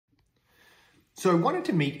So I wanted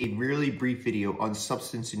to make a really brief video on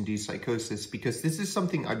substance-induced psychosis because this is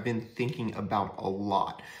something I've been thinking about a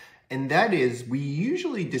lot. And that is, we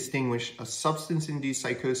usually distinguish a substance-induced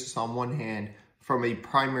psychosis on one hand from a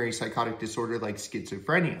primary psychotic disorder like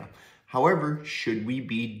schizophrenia. However, should we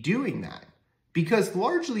be doing that? Because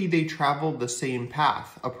largely they travel the same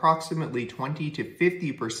path. Approximately 20 to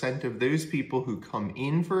 50% of those people who come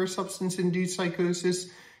in for a substance-induced psychosis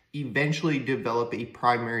eventually develop a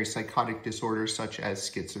primary psychotic disorder such as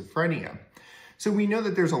schizophrenia. So we know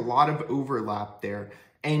that there's a lot of overlap there.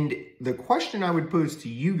 And the question I would pose to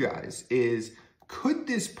you guys is, could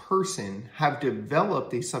this person have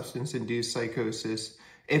developed a substance-induced psychosis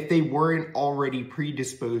if they weren't already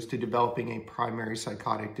predisposed to developing a primary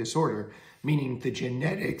psychotic disorder? Meaning the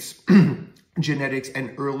genetics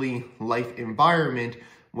and early life environment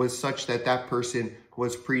was such that that person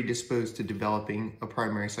was predisposed to developing a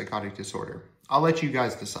primary psychotic disorder. I'll let you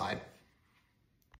guys decide.